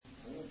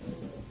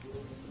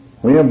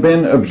We have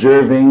been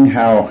observing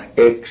how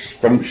X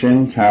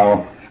functions,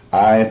 how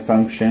I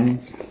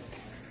functions,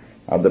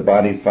 how the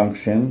body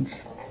functions.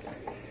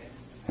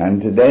 And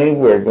today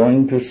we're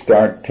going to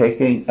start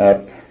taking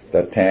up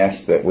the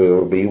task that we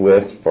will be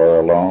with for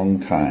a long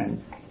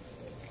time.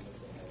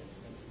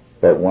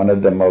 But one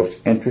of the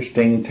most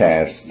interesting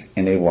tasks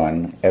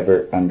anyone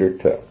ever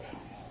undertook,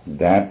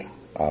 that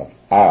of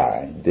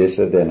I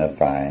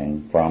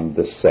disidentifying from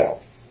the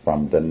self,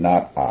 from the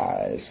not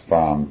I's,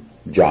 from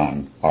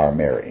John or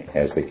Mary,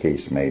 as the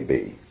case may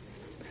be.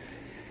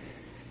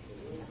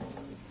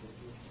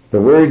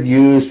 The word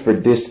used for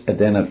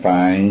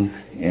disidentifying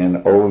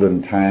in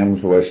olden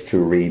times was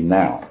to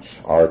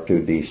renounce or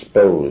to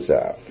dispose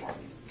of.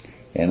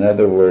 In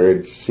other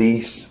words,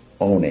 cease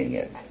owning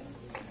it.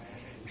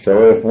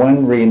 So if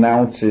one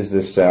renounces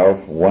the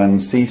self, one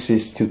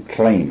ceases to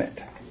claim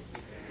it.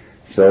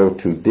 So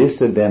to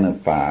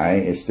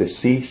disidentify is to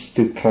cease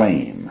to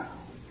claim,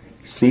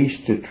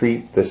 cease to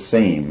treat the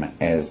same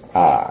as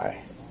I.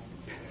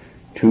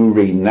 To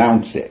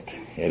renounce it,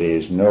 it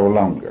is no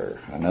longer.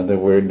 Another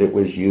word that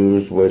was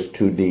used was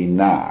to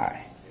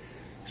deny.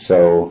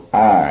 So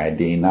I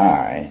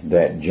deny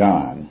that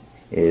John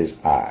is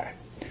I.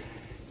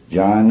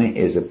 John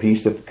is a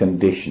piece of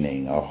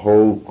conditioning, a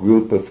whole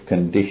group of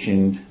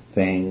conditioned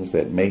things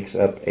that makes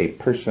up a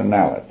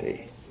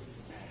personality.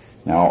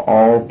 Now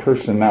all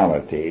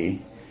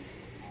personality,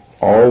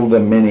 all the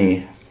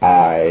many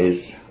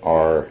I's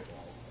are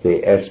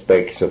the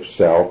aspects of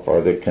self or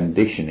the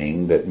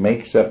conditioning that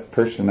makes up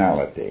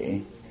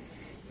personality,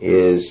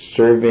 is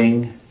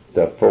serving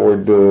the four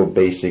dual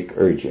basic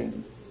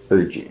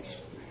urges,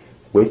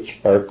 which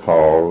are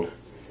called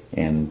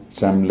in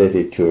some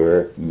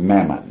literature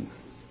mammon.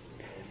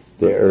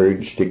 The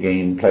urge to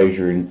gain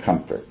pleasure and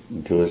comfort,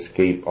 and to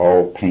escape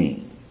all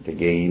pain, to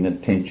gain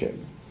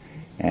attention,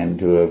 and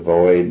to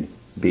avoid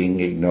being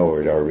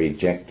ignored or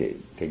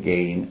rejected, to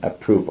gain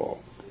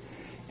approval,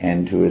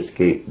 and to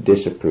escape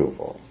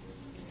disapproval,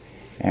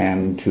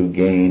 and to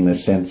gain a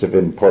sense of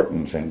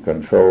importance and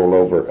control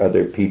over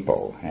other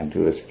people, and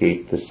to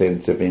escape the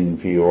sense of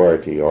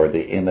inferiority or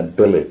the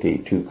inability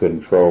to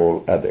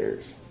control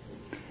others.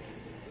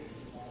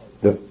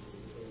 The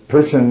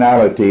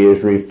personality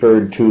is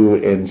referred to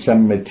in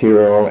some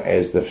material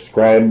as the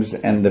scribes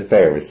and the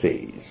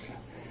Pharisees,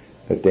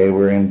 but they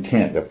were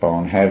intent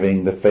upon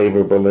having the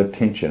favorable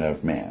attention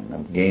of men,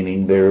 of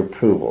gaining their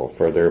approval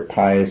for their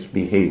pious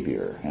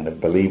behavior, and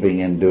of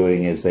believing and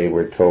doing as they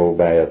were told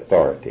by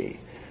authority,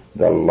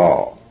 the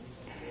law.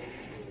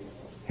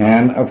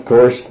 And of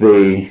course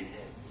the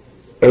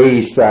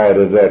A side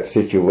of that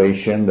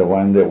situation, the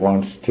one that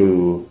wants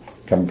to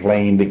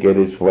complain to get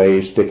its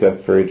way, stick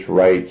up for its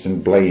rights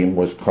and blame,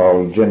 was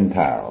called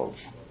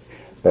Gentiles.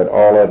 But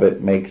all of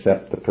it makes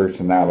up the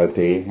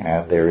personality,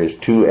 and there is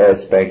two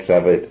aspects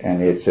of it,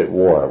 and it's at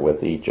war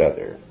with each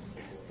other.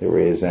 There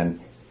is an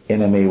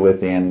enemy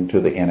within to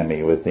the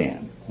enemy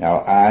within. Now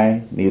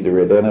I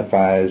neither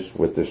identifies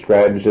with the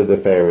scribes of the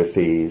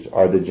Pharisees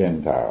or the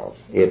Gentiles.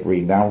 It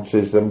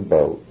renounces them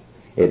both.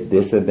 It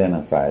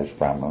disidentifies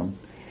from them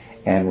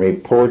and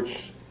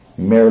reports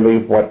merely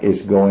what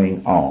is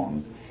going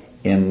on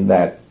in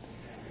that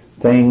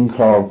thing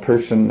called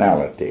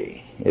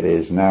personality. It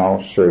is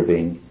now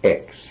serving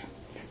X,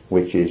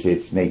 which is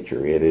its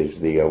nature. It is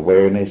the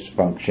awareness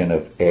function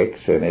of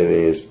X, and it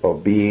is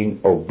being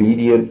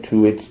obedient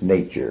to its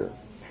nature,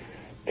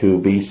 to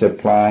be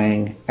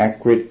supplying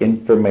accurate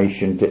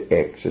information to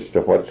X as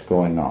to what's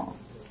going on.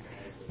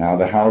 Now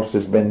the house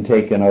has been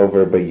taken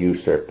over by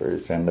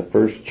usurpers, and the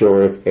first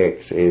chore of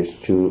X is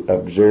to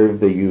observe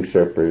the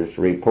usurpers,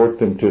 report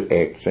them to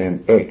X,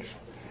 and X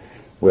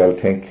will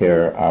take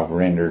care of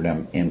rendering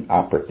them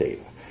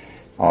inoperative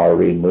or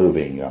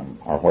removing them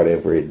or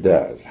whatever it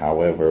does.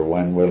 However,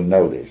 one will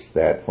notice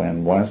that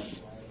when once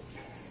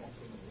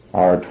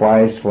or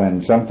twice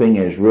when something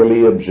is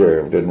really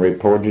observed and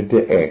reported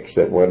to X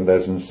that one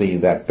doesn't see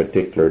that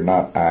particular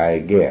not I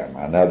again,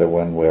 another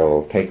one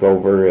will take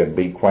over and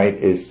be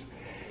quite as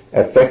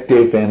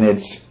effective in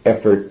its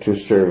effort to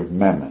serve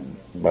Mammon,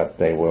 but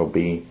they will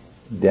be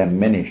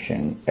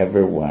diminishing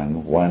every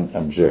one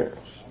observes.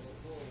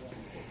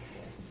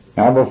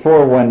 Now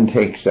before one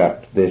takes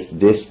up this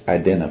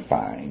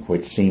disidentifying,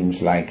 which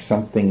seems like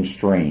something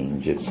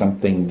strange, it's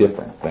something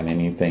different than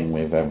anything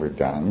we've ever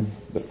done,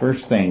 the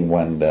first thing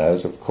one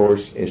does, of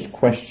course, is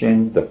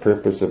question the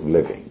purpose of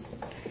living.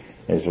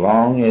 As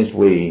long as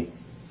we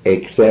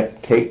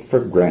take for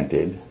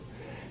granted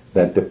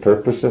that the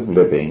purpose of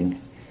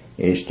living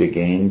is to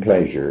gain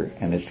pleasure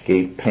and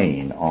escape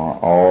pain on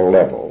all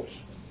levels,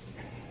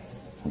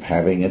 of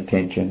having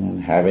attention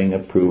and having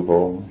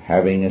approval,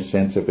 having a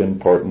sense of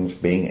importance,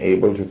 being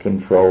able to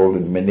control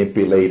and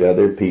manipulate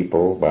other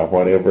people by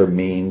whatever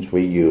means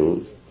we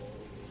use,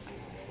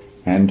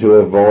 and to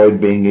avoid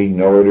being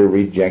ignored or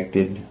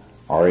rejected,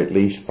 or at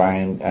least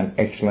find an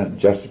excellent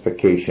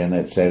justification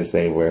that says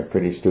they were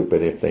pretty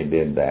stupid if they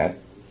did that.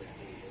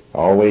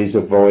 Always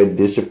avoid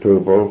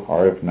disapproval,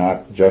 or if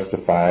not,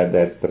 justify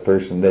that the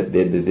person that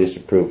did the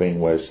disapproving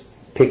was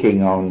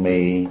picking on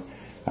me,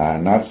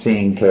 not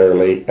seeing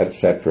clearly,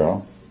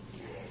 etc.,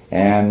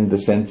 and the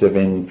sense of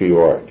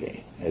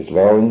inferiority. As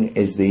long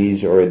as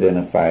these are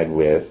identified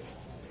with,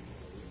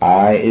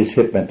 I is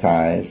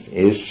hypnotized,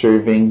 is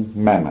serving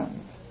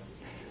mammon,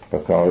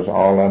 because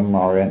all of them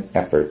are an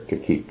effort to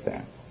keep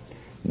them.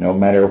 No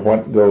matter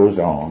what goes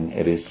on,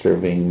 it is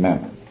serving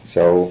mammon.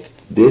 So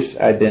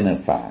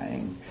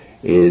disidentifying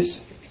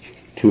is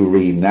to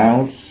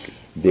renounce,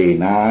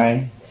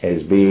 deny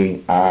as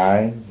being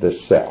I, the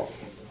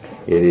self.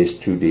 It is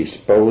to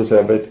dispose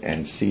of it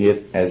and see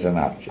it as an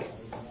object.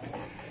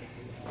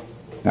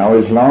 Now,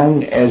 as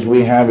long as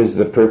we have as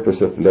the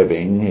purpose of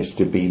living is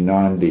to be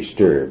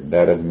non-disturbed,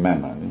 that of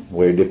mammon,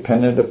 we're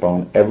dependent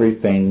upon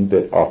everything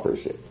that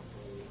offers it,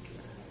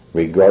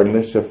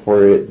 regardless of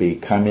whether it be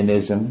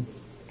communism,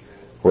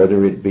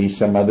 whether it be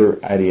some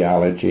other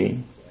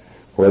ideology,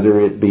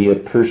 whether it be a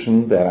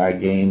person that I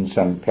gain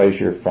some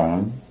pleasure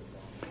from.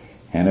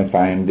 And if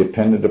I am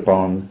dependent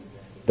upon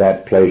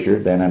that pleasure,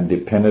 then I'm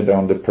dependent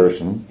on the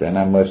person, then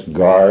I must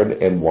guard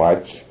and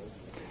watch,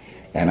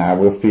 and I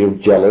will feel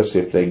jealous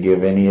if they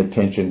give any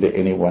attention to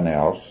anyone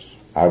else.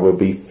 I will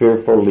be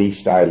fearful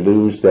lest I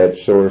lose that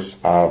source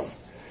of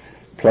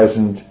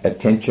pleasant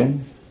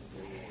attention,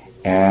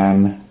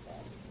 and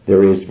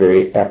there is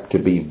very apt to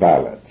be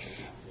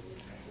violence.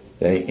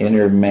 The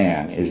inner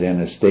man is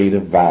in a state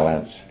of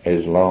violence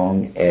as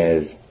long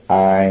as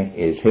I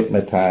is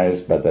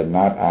hypnotized by the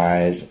not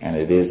I's and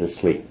it is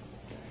asleep.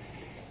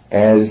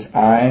 As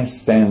I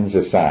stands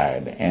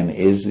aside and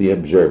is the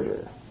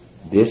observer,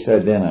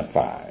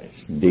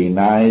 disidentifies,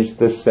 denies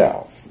the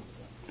self,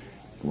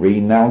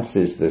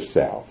 renounces the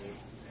self,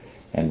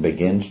 and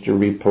begins to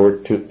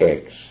report to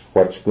X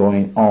what's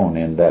going on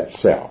in that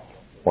self,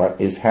 what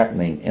is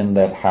happening in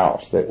that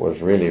house that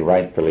was really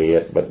rightfully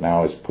it but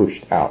now is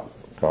pushed out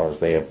because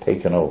they have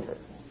taken over.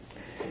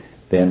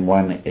 Then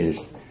one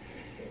is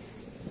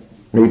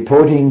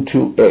reporting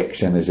to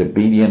X and is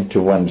obedient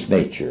to one's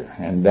nature,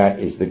 and that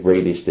is the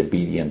greatest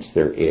obedience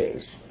there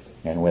is.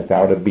 And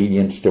without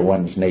obedience to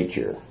one's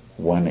nature,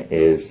 one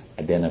is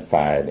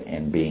identified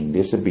in being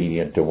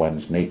disobedient to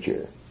one's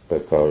nature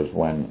because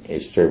one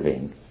is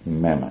serving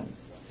mammon.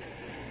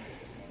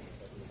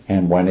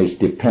 And one is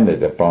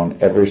dependent upon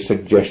every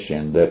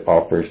suggestion that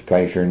offers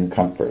pleasure and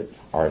comfort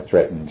or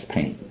threatens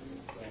pain.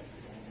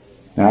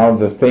 Now,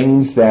 the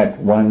things that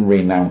one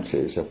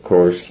renounces, of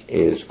course,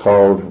 is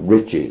called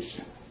riches,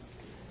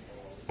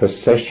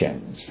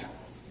 possessions.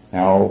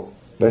 Now,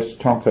 let's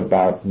talk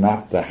about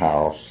not the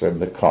house and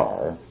the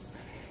car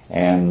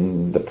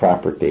and the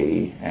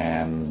property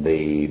and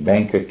the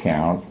bank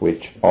account,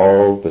 which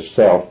all the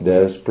self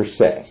does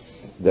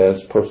possess,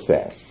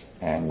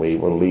 and we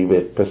will leave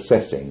it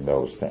possessing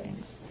those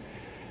things.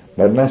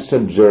 But let's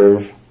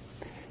observe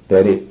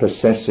that it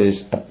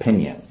possesses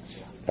opinions,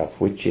 of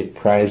which it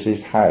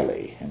prizes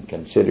highly and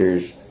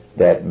considers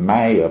that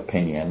my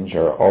opinions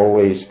are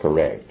always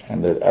correct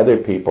and that other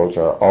people's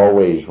are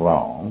always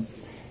wrong,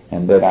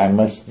 and that I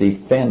must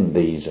defend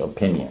these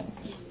opinions.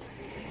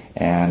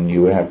 And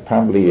you have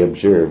probably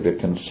observed a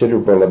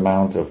considerable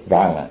amount of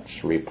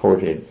violence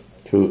reported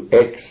to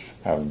X,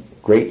 a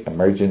great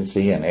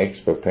emergency, and X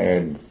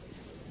prepared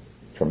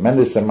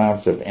tremendous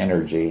amounts of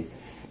energy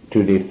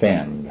to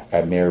defend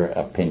a mere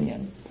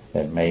opinion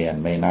that may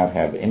and may not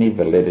have any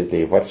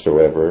validity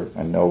whatsoever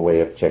and no way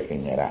of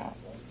checking it out.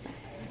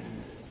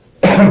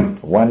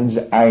 One's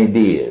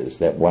ideas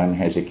that one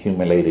has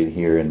accumulated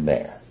here and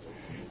there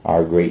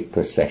are great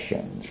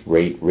possessions,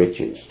 great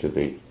riches to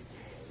the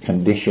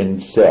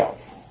conditioned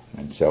self.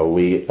 And so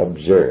we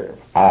observe,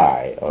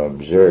 I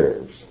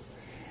observes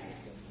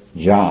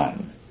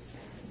John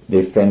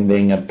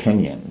defending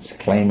opinions,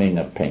 claiming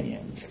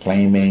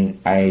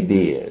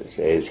ideas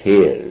as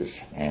his,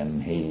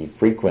 and he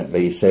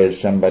frequently says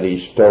somebody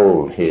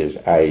stole his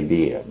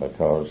idea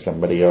because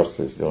somebody else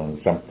is doing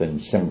something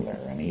similar,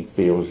 and he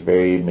feels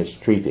very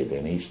mistreated,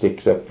 and he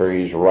sticks up for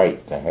his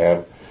right to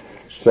have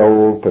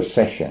sole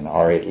possession,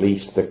 or at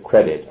least the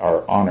credit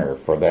or honor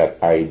for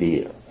that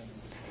idea.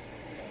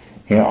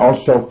 He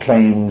also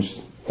claims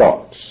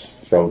thoughts.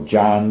 So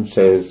John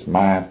says,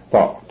 my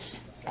thoughts.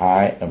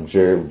 I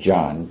observe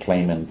John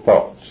claiming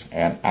thoughts,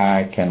 and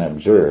I can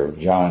observe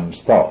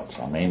John's thoughts.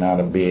 I may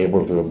not be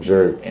able to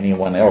observe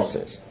anyone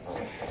else's,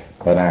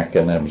 but I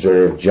can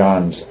observe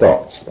John's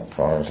thoughts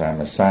because I'm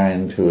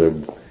assigned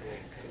to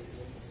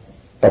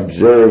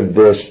observe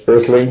this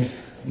earthly,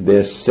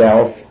 this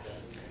self,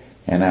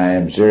 and I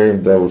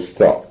observe those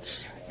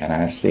thoughts. And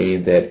I see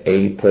that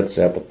A puts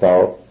up a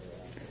thought,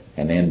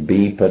 and then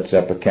B puts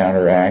up a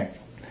counteract,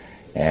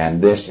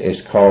 and this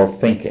is called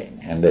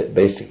thinking, and that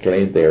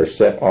basically they're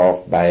set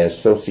off by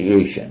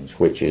associations,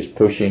 which is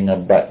pushing a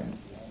button.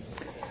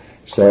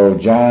 So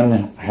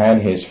John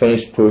had his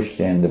face pushed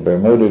in the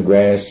Bermuda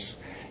grass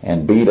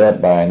and beat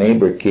up by a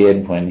neighbor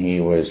kid when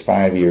he was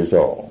 5 years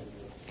old.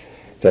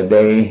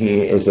 Today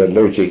he is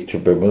allergic to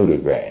Bermuda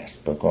grass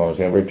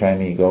because every time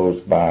he goes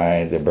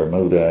by the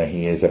Bermuda,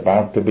 he is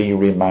about to be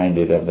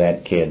reminded of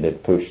that kid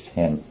that pushed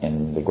him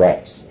in the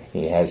grass.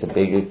 He has a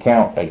big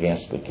account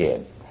against the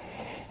kid.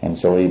 And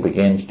so he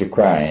begins to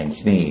cry and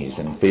sneeze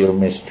and feel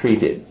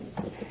mistreated.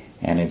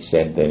 And it's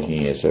said that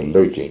he is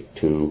allergic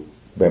to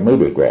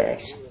Bermuda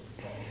grass.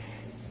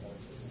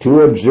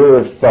 To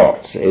observe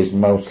thoughts is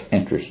most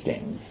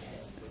interesting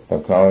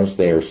because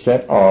they are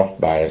set off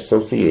by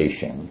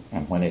association,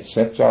 and when it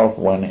sets off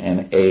one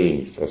in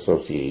A's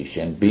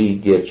association, B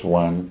gets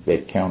one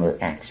that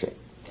counteracts it.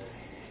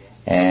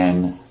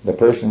 And the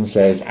person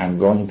says, I'm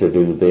going to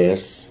do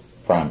this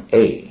from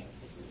A.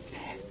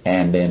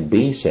 And then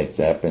B sets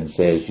up and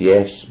says,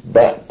 yes,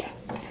 but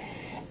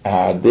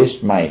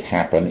this might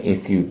happen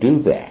if you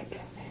do that.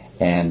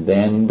 And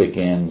then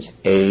begins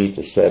A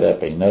to set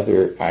up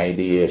another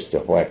idea as to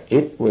what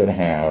it would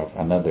have,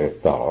 another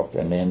thought,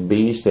 and then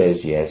B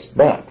says, yes,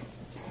 but.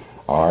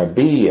 Or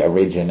B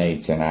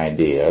originates an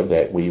idea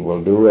that we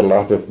will do a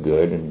lot of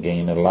good and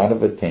gain a lot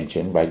of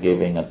attention by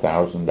giving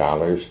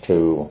 $1,000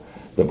 to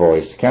the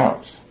Boy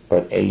Scouts.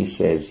 But A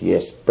says,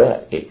 yes,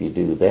 but if you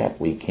do that,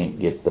 we can't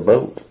get the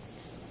boat.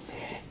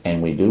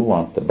 And we do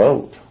want the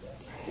boat.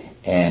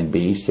 And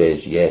B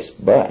says, yes,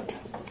 but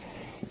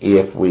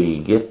if we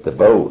get the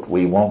boat,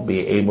 we won't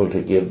be able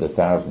to give the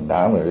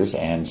 $1,000,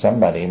 and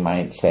somebody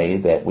might say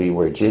that we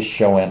were just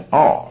showing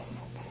off.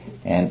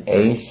 And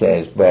A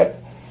says, but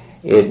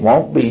it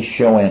won't be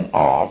showing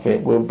off.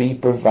 It will be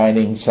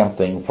providing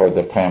something for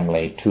the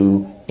family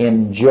to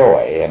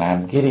enjoy, and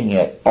I'm getting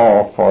it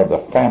all for the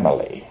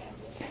family.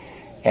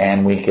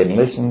 And we can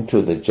listen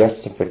to the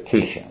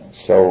justification.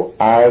 So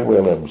I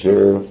will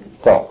observe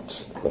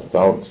thoughts, the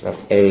thoughts of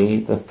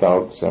A, the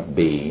thoughts of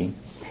B,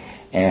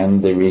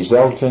 and the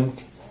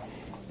resultant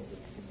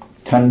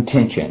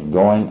contention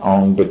going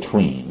on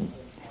between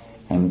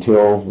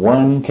until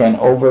one can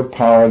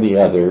overpower the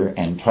other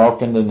and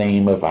talk in the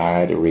name of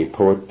I to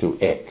report to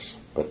X.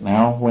 But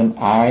now when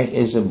I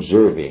is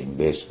observing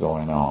this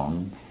going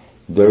on,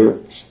 their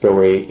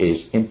story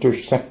is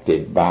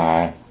intersected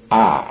by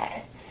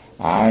I.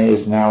 I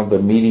is now the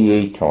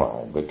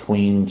mediator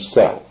between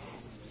self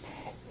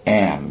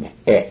and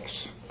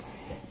X.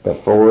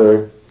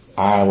 Before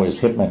I was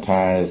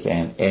hypnotized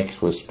and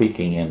X was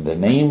speaking in the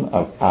name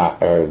of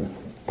I,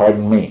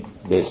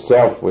 this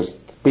self was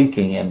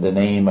speaking in the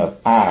name of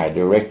I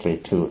directly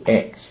to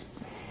X.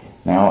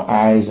 Now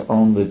I's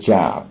on the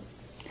job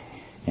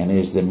and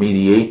is the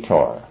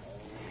mediator,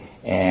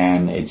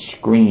 and it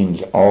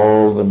screens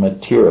all the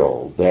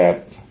material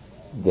that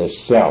the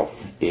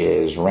self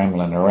is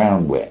rambling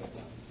around with.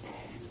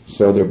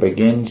 So there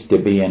begins to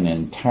be an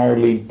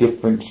entirely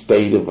different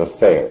state of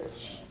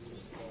affairs.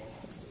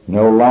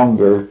 No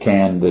longer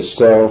can the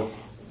self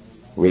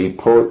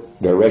report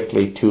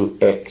directly to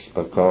X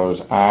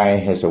because I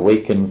has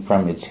awakened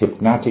from its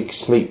hypnotic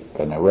sleep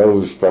and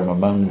arose from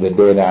among the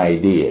dead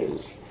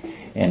ideas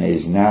and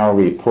is now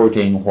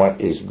reporting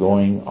what is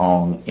going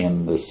on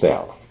in the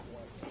self.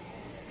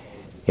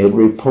 It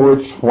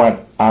reports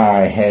what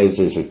I has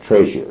as a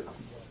treasure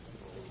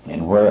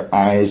and where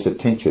I's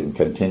attention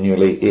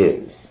continually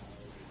is.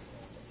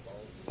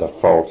 The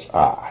false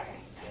I.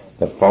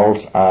 The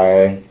false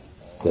I,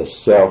 the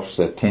self's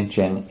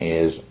attention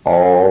is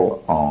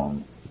all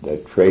on the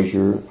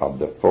treasure of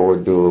the four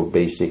dual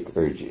basic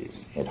urges.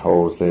 It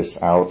holds this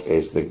out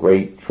as the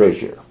great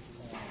treasure.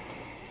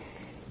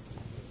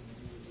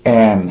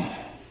 And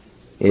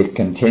it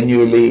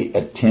continually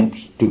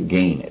attempts to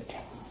gain it.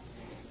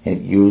 It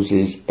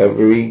uses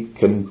every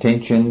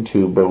contention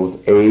to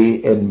both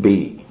A and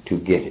B to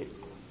get it.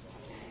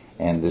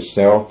 And the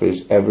self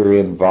is ever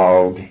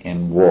involved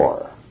in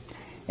war.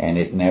 And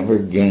it never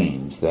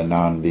gains the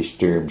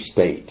non-disturbed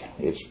state.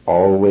 It's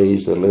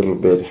always a little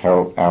bit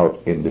held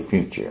out in the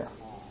future.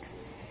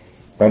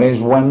 But as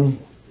one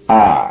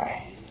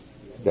I,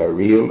 the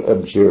real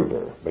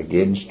observer,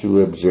 begins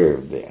to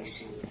observe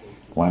this,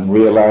 one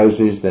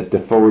realizes that the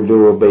four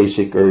dual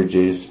basic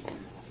urges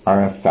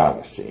are a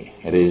fallacy.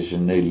 It is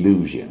an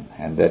illusion,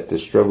 and that the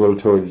struggle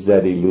towards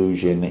that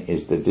illusion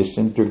is the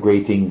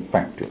disintegrating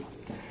factor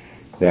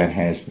that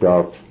has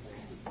brought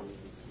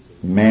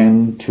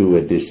men to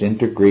a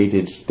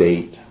disintegrated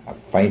state of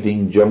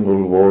fighting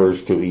jungle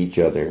wars to each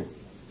other,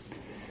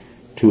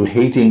 to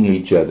hating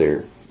each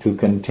other, to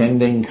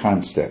contending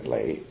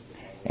constantly,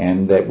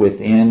 and that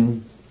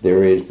within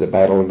there is the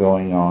battle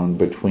going on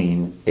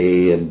between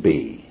A and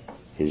B.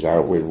 His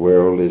outward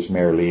world is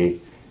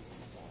merely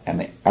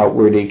an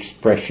outward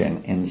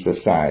expression in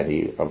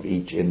society of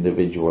each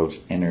individual's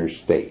inner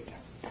state.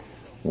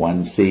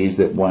 One sees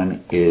that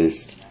one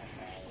is,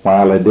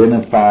 while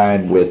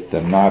identified with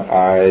the not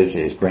I's,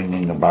 is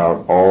bringing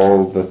about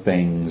all the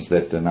things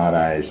that the not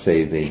I's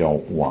say they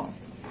don't want.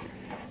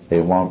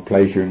 They want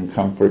pleasure and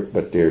comfort,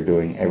 but they're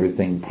doing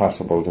everything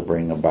possible to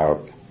bring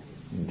about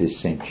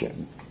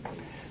dissension.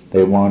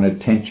 They want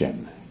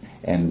attention,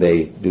 and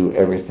they do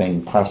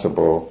everything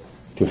possible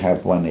to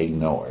have one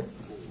ignored.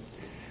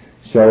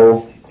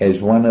 So, as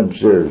one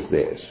observes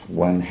this,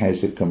 one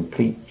has a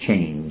complete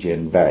change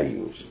in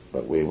values.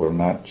 But we will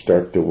not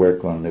start to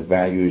work on the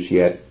values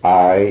yet.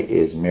 I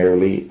is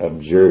merely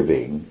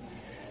observing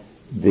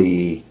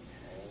the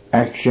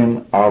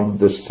action of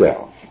the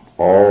self.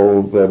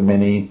 all the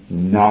many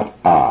not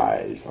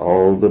I's,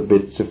 all the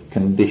bits of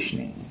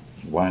conditioning.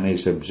 One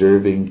is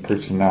observing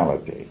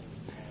personality.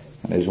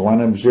 And as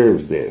one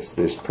observes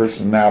this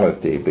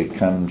personality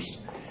becomes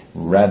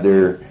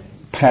rather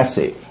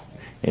passive.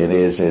 It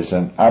is as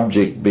an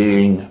object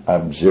being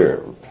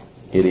observed.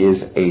 It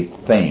is a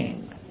thing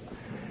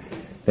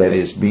that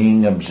is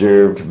being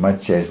observed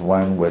much as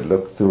one would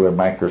look through a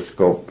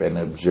microscope and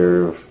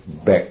observe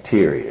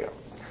bacteria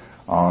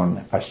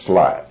on a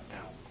slide.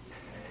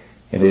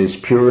 It is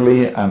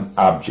purely an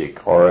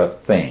object or a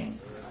thing.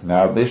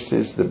 Now this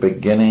is the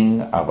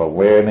beginning of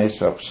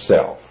awareness of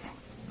self.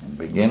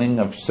 The beginning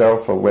of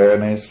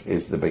self-awareness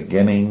is the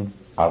beginning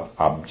of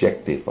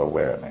objective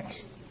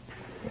awareness.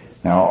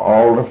 Now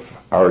all of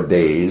our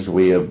days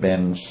we have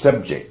been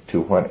subject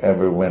to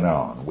whatever went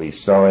on. We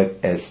saw it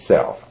as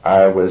self.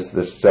 I was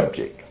the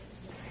subject.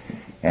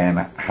 And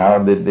how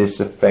did this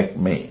affect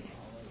me?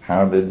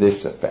 How did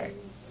this affect?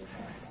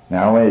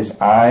 Now as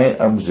I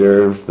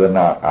observe the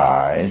not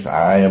I's,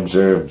 I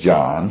observe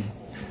John.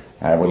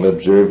 I will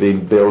observe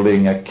him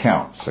building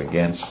accounts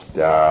against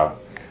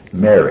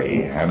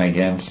Mary and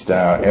against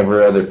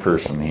every other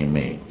person he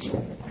meets.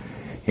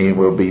 He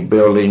will be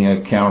building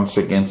accounts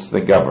against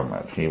the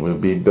government. He will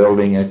be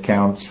building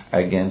accounts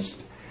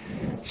against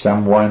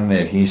someone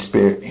that he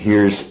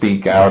hears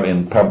speak out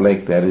in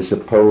public that is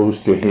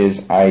opposed to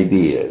his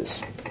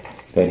ideas,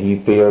 that he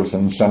feels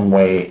in some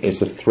way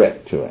is a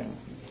threat to him.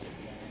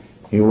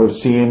 You will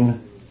see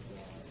him,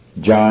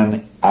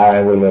 John,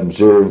 I will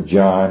observe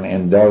John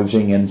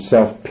indulging in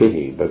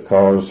self-pity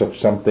because of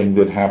something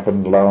that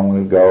happened long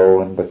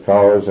ago, and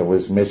because I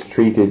was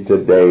mistreated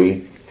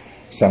today.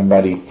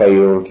 Somebody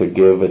failed to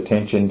give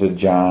attention to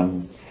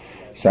John.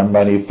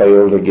 Somebody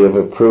failed to give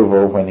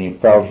approval when he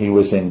felt he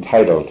was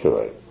entitled to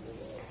it.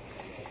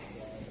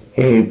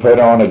 He put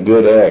on a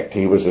good act.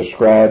 He was a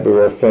scribe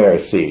or a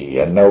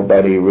Pharisee, and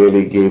nobody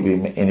really gave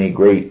him any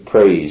great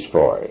praise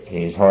for it.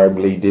 He's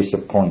horribly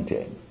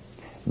disappointed.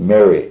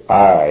 Mary,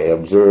 I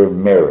observe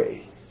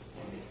Mary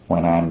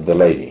when I'm the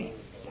lady.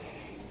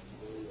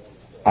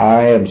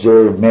 I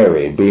observe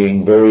Mary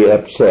being very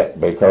upset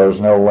because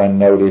no one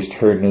noticed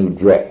her new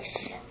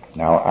dress.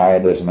 Now, I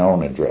doesn't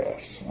own a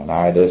dress, and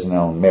I doesn't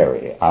own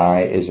Mary.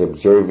 I is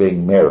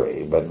observing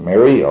Mary, but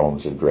Mary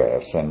owns a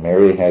dress, and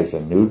Mary has a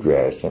new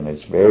dress, and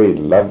it's very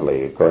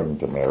lovely according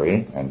to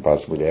Mary, and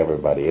possibly to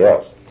everybody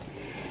else.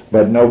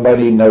 But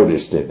nobody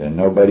noticed it, and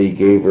nobody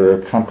gave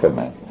her a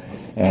compliment,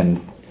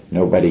 and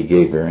nobody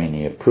gave her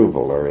any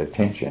approval or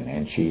attention,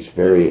 and she's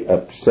very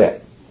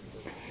upset.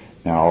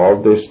 Now,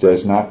 all this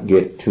does not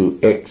get to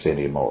X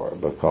anymore,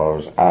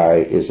 because I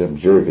is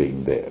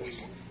observing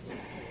this.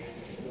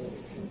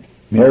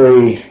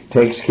 Mary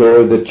takes care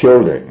of the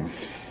children,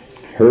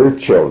 her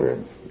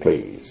children,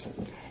 please.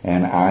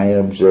 And I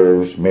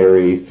observes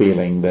Mary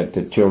feeling that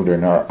the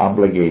children are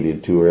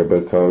obligated to her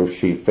because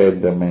she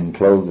fed them and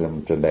clothed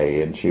them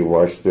today, and she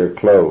washed their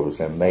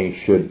clothes, and they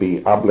should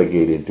be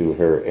obligated to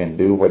her and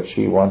do what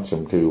she wants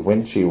them to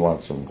when she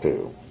wants them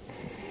to.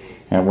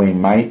 And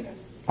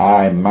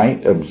I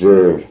might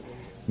observe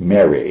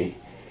Mary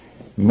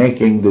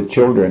making the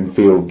children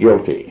feel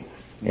guilty.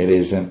 It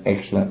is an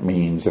excellent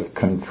means of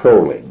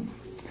controlling.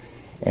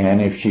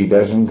 And if she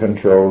doesn't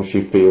control,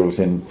 she feels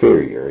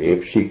inferior.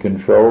 If she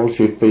controls,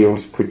 she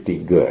feels pretty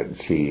good.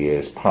 She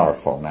is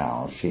powerful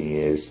now. She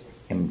is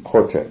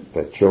important.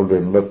 The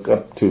children look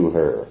up to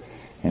her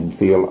and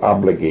feel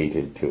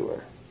obligated to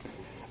her.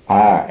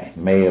 I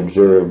may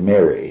observe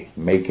Mary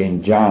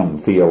making John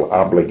feel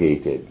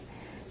obligated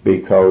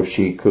because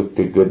she cooked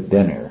a good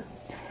dinner,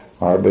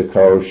 or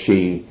because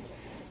she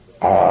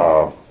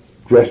cleaned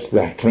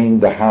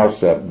the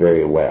house up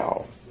very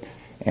well.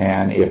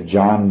 And if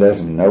John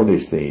doesn't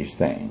notice these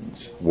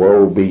things,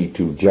 woe be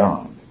to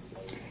John.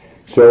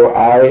 So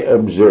I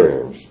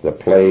observes the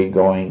play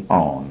going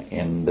on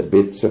in the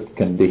bits of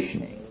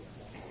conditioning.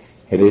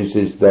 It is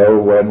as though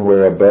one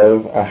were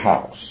above a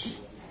house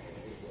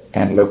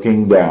and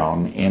looking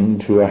down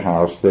into a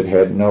house that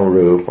had no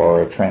roof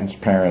or a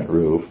transparent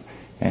roof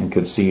and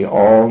could see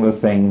all the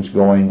things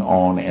going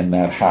on in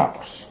that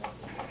house.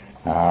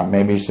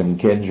 Maybe some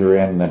kids are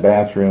in the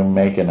bathroom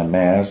making a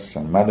mess,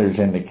 some mother's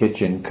in the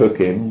kitchen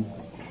cooking,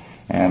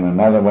 and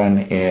another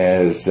one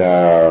is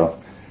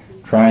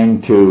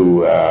trying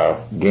to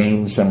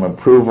gain some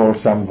approval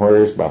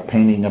somewhere by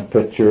painting a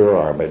picture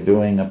or by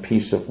doing a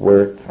piece of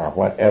work or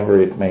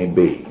whatever it may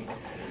be.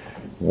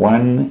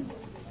 One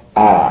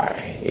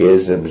eye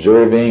is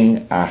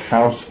observing a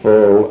house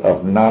full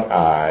of not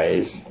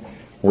eyes,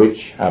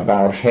 which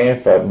about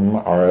half of them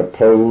are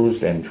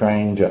opposed and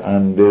trying to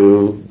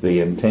undo the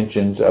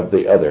intentions of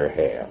the other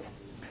half.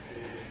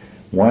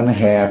 One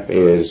half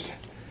is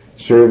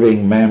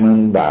serving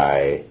mammon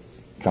by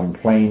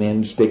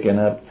complaining, sticking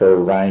up for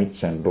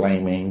rights and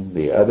blaming.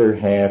 The other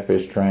half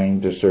is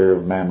trying to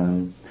serve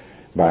mammon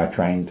by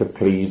trying to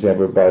please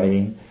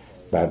everybody,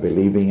 by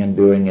believing and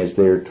doing as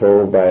they're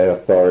told by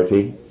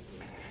authority.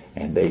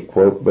 And they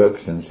quote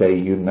books and say,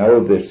 you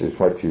know this is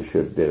what you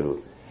should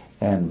do.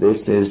 And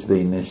this is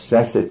the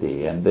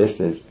necessity, and this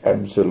is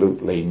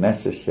absolutely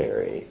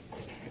necessary.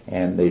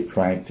 And they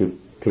try to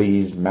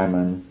please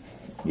Mammon,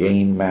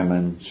 gain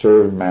Mammon,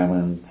 serve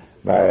Mammon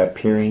by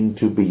appearing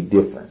to be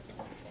different.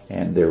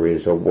 And there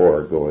is a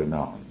war going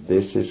on.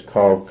 This is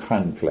called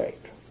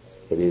conflict.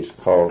 It is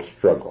called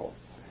struggle.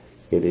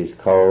 It is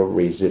called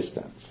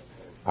resistance.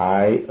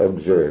 I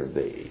observe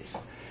these,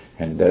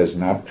 and does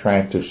not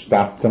try to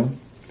stop them,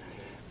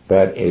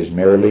 but is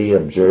merely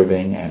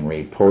observing and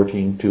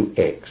reporting to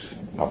X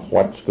of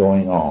what's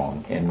going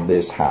on in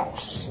this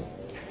house.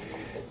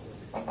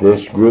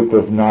 This group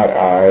of not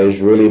I's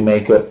really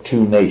make up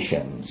two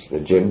nations, the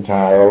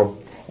Gentile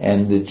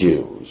and the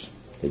Jews.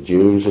 The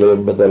Jews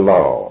live by the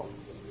law.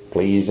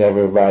 Please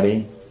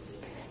everybody,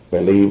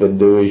 believe and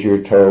do as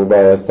you're told by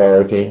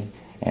authority,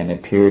 and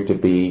appear to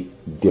be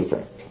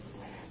different.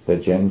 The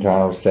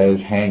Gentile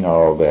says, hang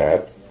all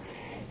that.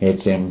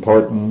 It's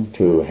important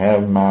to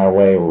have my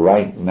way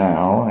right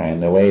now,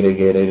 and the way to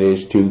get it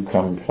is to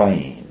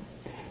complain.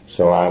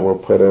 So I will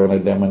put on a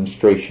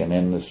demonstration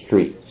in the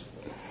streets.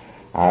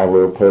 I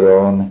will put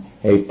on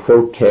a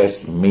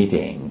protest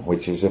meeting,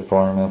 which is a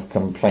form of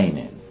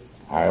complaining.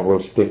 I will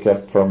stick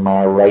up for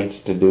my rights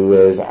to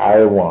do as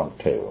I want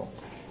to,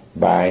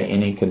 by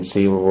any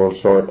conceivable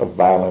sort of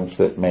violence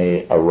that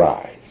may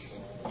arise.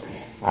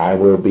 I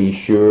will be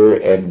sure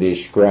and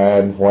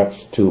describe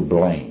what's to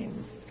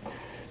blame.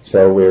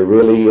 So we're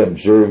really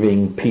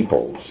observing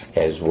peoples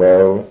as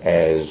well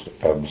as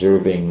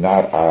observing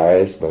not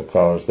I's,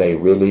 because they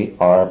really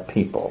are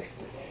people.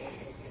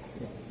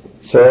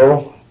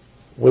 So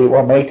we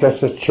will make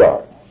us a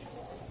chart.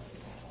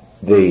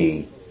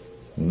 The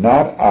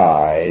not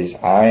I's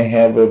I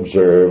have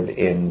observed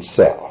in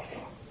self,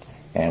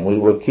 and we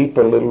will keep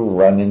a little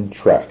running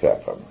track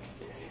of them.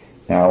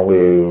 Now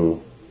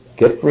we'll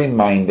get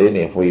reminded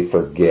if we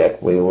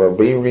forget. We will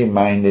be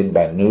reminded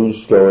by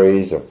news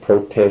stories of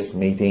protest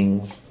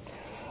meetings,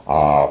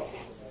 of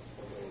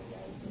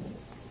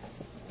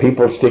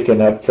people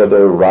sticking up for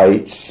their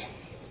rights,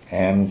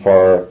 and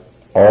for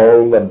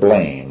all the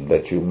blame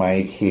that you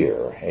might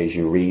hear as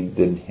you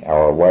read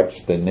or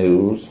watch the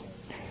news.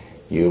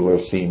 You will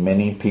see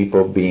many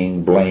people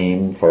being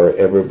blamed for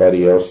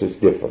everybody else's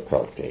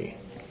difficulty.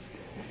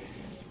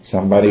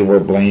 Somebody will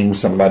blame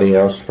somebody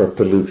else for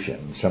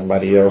pollution.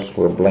 Somebody else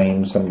will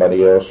blame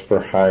somebody else for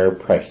higher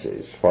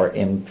prices, for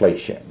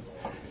inflation.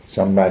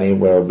 Somebody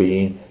will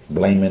be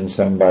blaming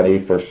somebody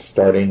for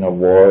starting a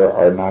war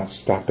or not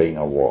stopping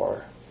a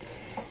war.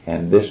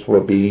 And this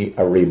will be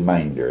a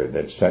reminder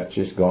that such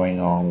is going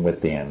on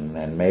within,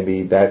 and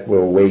maybe that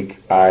will wake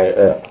I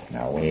up.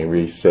 Now,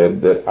 we said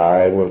that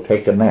I will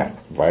take a nap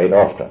quite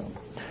often.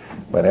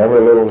 But every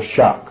little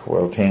shock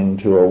will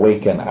tend to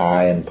awaken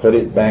I and put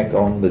it back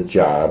on the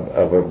job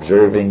of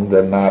observing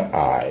the not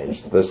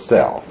I's, the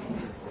self,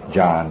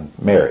 John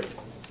Merritt.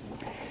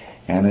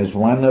 And as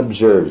one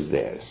observes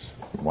this,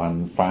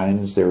 one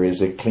finds there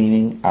is a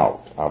cleaning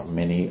out of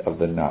many of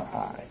the not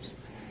I's.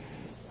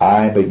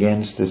 I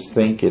begins to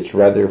think it's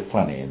rather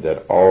funny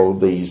that all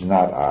these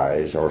not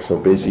I's are so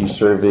busy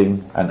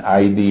serving an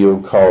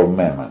ideal called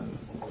Mammon.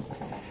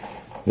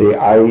 The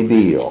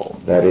ideal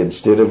that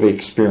instead of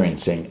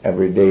experiencing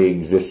everyday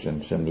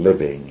existence and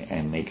living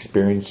and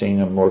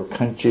experiencing a more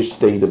conscious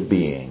state of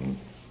being,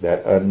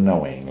 that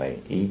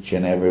unknowingly each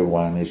and every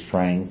one is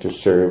trying to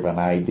serve an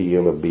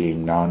ideal of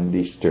being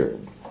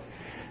non-disturbed,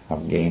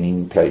 of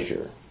gaining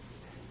pleasure,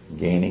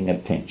 gaining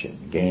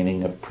attention,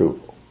 gaining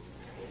approval,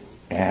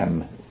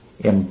 and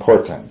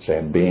importance,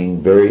 and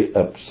being very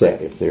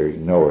upset if they're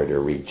ignored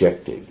or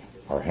rejected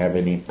or have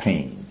any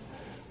pain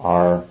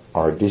or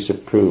are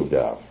disapproved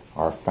of,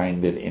 or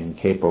find it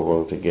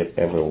incapable to get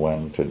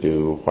everyone to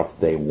do what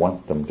they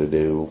want them to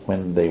do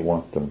when they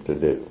want them to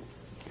do.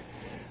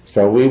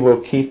 So we will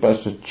keep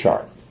us a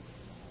chart,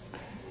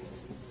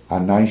 a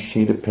nice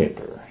sheet of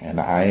paper, and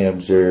I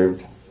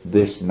observed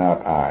this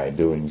not I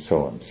doing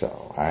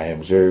so-and-so. I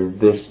observed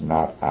this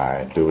not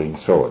I doing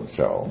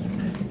so-and-so.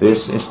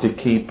 This is to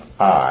keep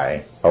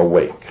I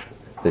awake.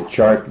 The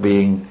chart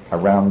being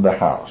around the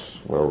house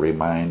will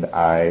remind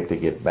I to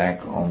get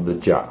back on the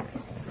job.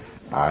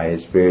 I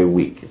is very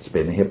weak. It's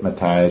been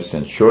hypnotized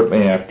since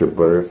shortly after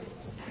birth,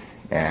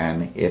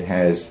 and it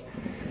has,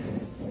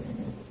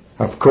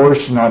 of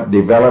course, not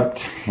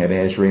developed. It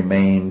has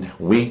remained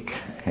weak.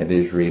 It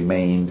has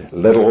remained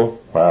little,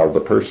 while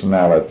the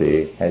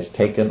personality has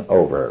taken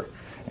over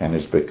and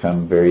has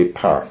become very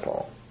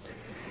powerful.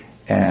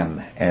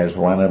 And as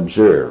one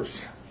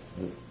observes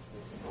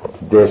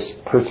this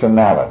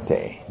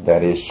personality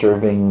that is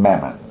serving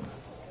Mammon,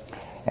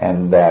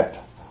 and that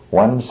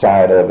one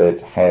side of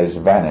it has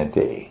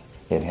vanity.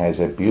 It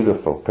has a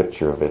beautiful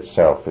picture of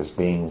itself as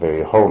being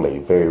very holy,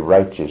 very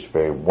righteous,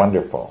 very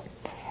wonderful.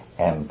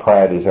 And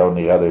pride is on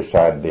the other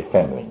side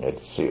defending.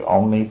 It's the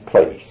only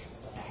place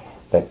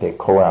that they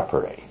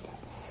cooperate.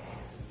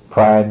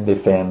 Pride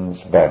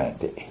defends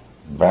vanity.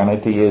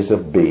 Vanity is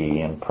of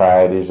B and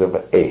pride is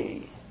of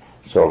A.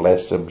 So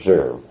let's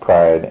observe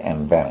pride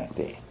and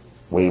vanity.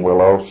 We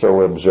will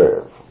also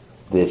observe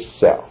this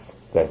self,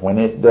 that when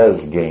it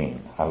does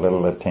gain a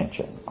little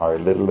attention, or a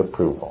little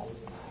approval,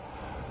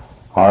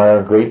 or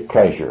a great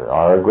pleasure,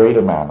 or a great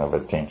amount of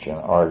attention,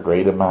 or a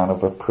great amount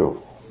of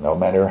approval, no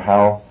matter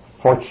how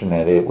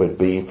fortunate it would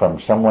be from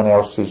someone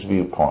else's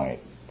viewpoint,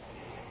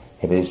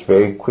 it is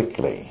very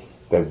quickly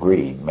the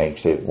greed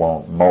makes it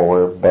want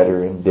more,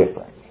 better, and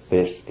different.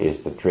 This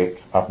is the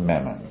trick of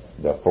mammon.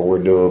 The four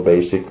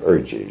dual-basic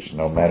urges,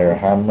 no matter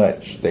how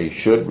much they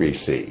should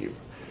receive,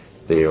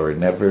 they are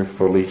never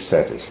fully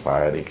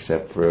satisfied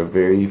except for a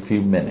very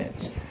few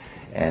minutes,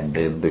 and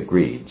then the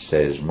greed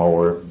says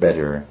more,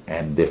 better,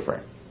 and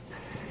different.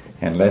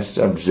 And let's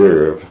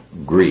observe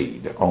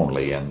greed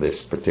only in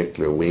this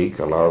particular week,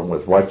 along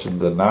with watching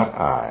the not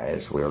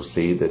eyes. We'll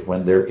see that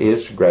when there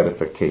is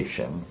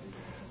gratification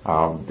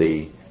of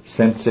the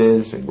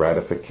senses,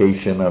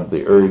 gratification of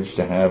the urge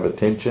to have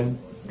attention,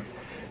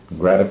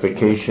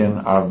 gratification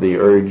of the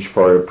urge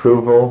for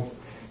approval,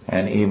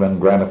 and even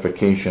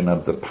gratification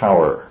of the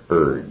power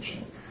urge,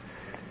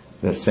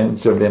 the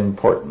sense of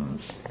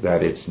importance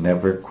that it's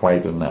never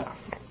quite enough.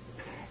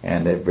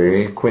 And that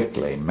very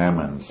quickly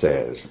Mammon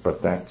says,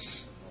 but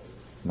that's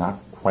not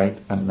quite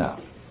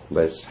enough.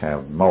 Let's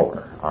have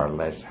more, or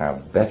let's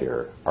have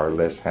better, or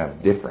let's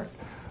have different,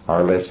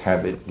 or let's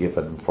have it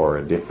given for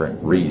a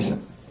different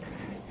reason.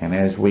 And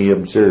as we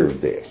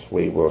observe this,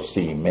 we will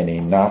see many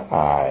not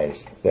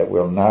eyes that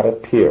will not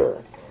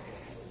appear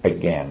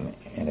again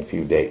in a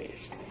few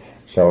days.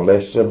 So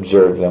let's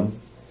observe them.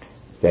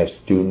 Let's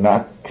do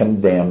not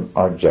condemn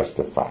or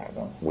justify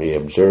them. We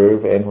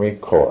observe and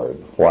record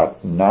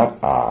what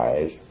not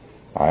eyes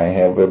I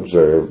have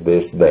observed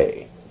this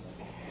day.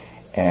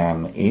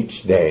 And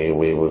each day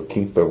we will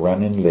keep a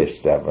running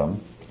list of them.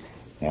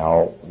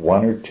 Now,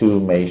 one or two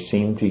may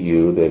seem to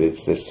you that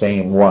it's the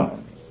same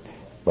one,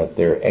 but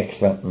they're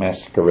excellent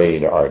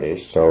masquerade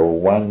artists. So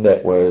one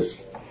that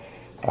was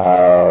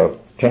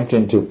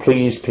tempting to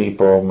please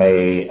people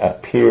may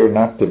appear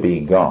not to be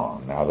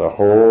gone. Now, the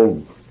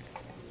whole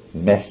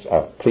mess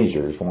of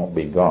pleasers won't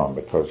be gone,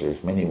 because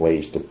there's many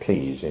ways to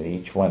please, and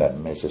each one of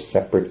them is a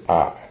separate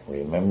eye.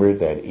 Remember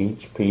that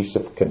each piece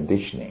of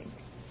conditioning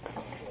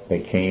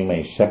became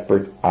a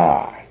separate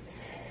eye.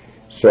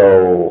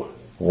 So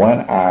one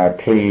eye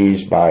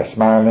pleased by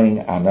smiling,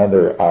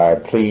 another eye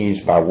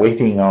pleased by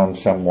waiting on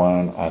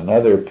someone,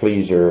 another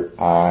pleaser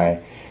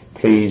eye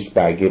pleased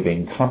by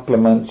giving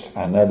compliments,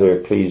 another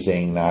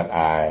pleasing not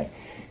eye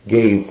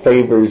gave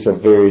favors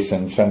of various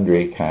and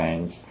sundry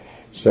kinds.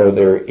 So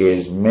there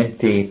is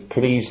many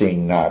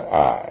pleasing not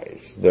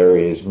eyes. There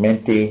is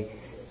many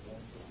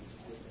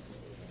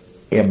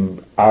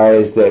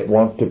eyes that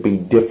want to be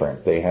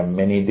different. They have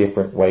many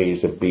different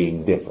ways of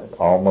being different.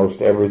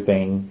 Almost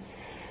everything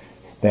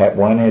that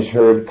one has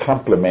heard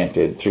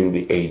complimented through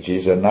the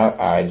ages, a not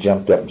eye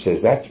jumped up and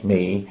says, that's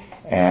me,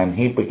 and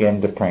he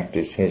began to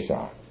practice his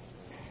art.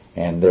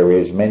 And there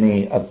is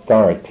many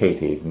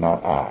authoritative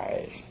not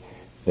eyes.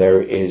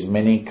 There is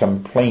many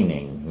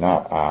complaining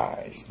not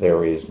eyes.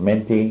 There is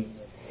many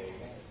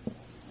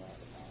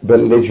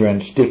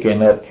belligerent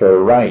sticking up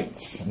for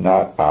rights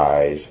not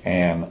eyes.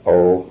 And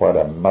oh, what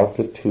a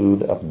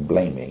multitude of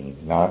blaming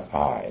not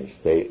eyes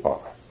they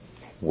are.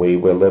 We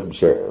will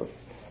observe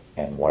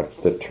and watch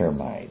the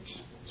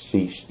termites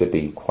cease to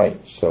be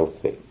quite so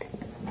thick.